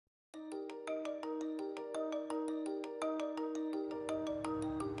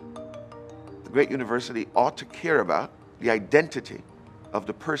great university ought to care about the identity of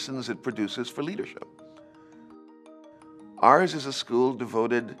the persons it produces for leadership. Ours is a school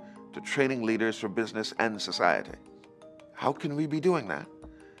devoted to training leaders for business and society. How can we be doing that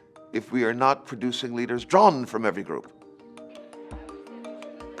if we are not producing leaders drawn from every group?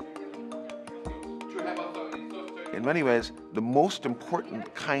 In many ways, the most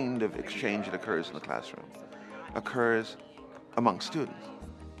important kind of exchange that occurs in the classroom occurs among students.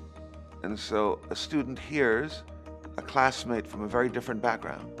 And so a student hears a classmate from a very different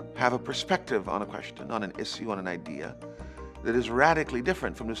background have a perspective on a question, on an issue, on an idea that is radically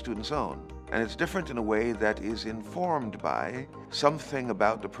different from the student's own. And it's different in a way that is informed by something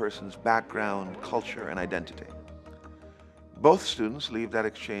about the person's background, culture, and identity. Both students leave that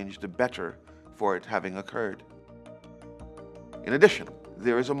exchange the better for it having occurred. In addition,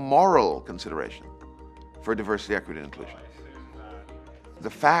 there is a moral consideration for diversity, equity, and inclusion. The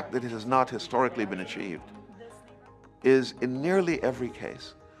fact that it has not historically been achieved is, in nearly every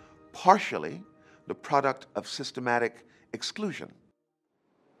case, partially the product of systematic exclusion.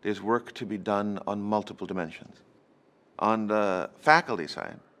 There's work to be done on multiple dimensions. On the faculty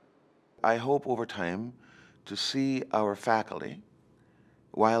side, I hope over time to see our faculty,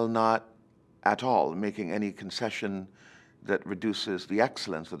 while not at all making any concession that reduces the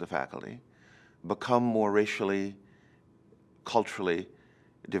excellence of the faculty, become more racially, culturally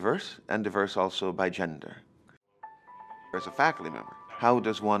diverse, and diverse also by gender. As a faculty member, how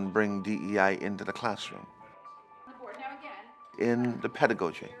does one bring DEI into the classroom? In the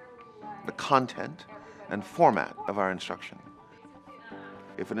pedagogy, the content and format of our instruction.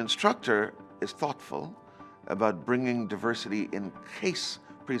 If an instructor is thoughtful about bringing diversity in case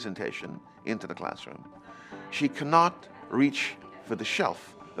presentation into the classroom, she cannot reach for the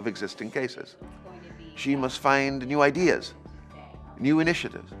shelf of existing cases. She must find new ideas, new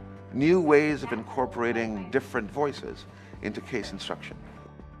initiatives, new ways of incorporating different voices into case instruction.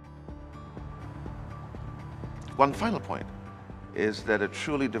 One final point is that a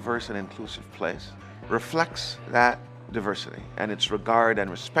truly diverse and inclusive place reflects that diversity and its regard and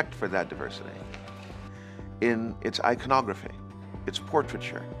respect for that diversity in its iconography, its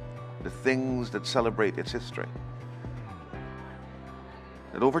portraiture, the things that celebrate its history.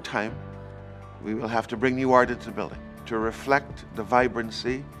 That over time, we will have to bring new art into the building to reflect the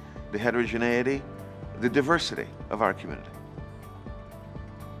vibrancy, the heterogeneity, the diversity of our community.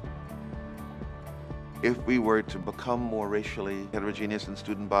 If we were to become more racially heterogeneous in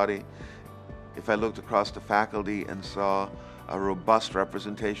student body, if I looked across the faculty and saw a robust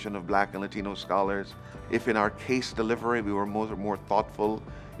representation of Black and Latino scholars, if in our case delivery we were more thoughtful,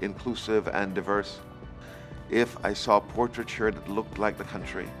 inclusive, and diverse, if I saw portraiture that looked like the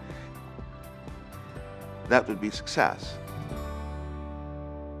country, that would be success.